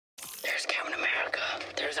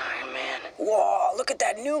Whoa, look at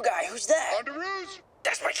that new guy. Who's that? Underoos?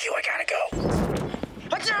 That's my cue. I gotta go.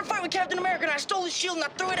 I was in a fight with Captain America and I stole his shield and I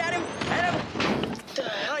threw it at him. The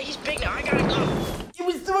hell, he's big now. I gotta go. It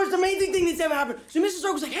was the most amazing thing that's ever happened. So Mr.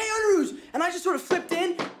 Stark was like, hey, Underoos. And I just sort of flipped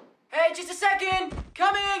in. Hey, just a second.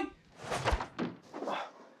 Coming.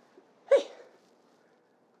 Hey.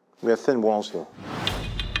 We have thin walls here.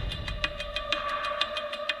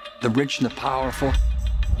 The rich and the powerful,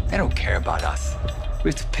 they don't care about us. We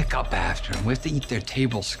have to pick up after them. We have to eat their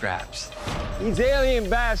table scraps. These alien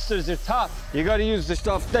bastards are tough. You gotta use the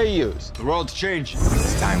stuff they use. The world's changed.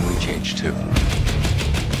 It's time we change too.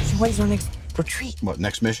 So when's our next retreat? What,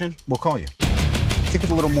 next mission? We'll call you. I think with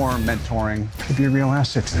a little more mentoring, could be a real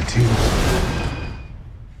asset to the team.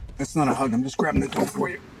 That's not a hug. I'm just grabbing the door for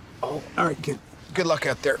you. Oh, all right, kid. Good luck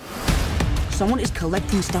out there. Someone is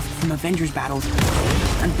collecting stuff from Avengers battles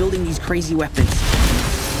and building these crazy weapons.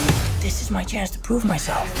 This is my chance to prove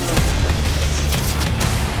myself.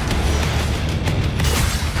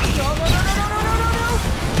 No, no, no, no, no, no, no, no!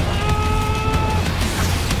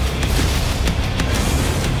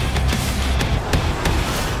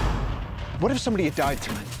 What if somebody had died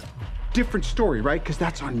tonight? Different story, right? Because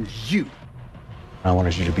that's on you. I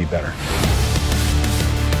wanted you to be better.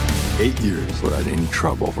 8 years without any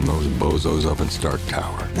trouble from those bozos up in Stark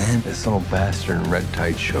Tower. Then this little bastard in red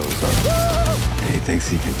tights shows up. And he thinks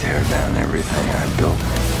he can tear down everything I built.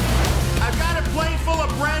 I've got a plane full of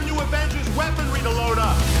brand new Avengers weaponry to load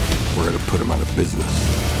up. We're gonna put him out of business.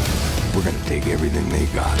 We're gonna take everything they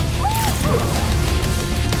got.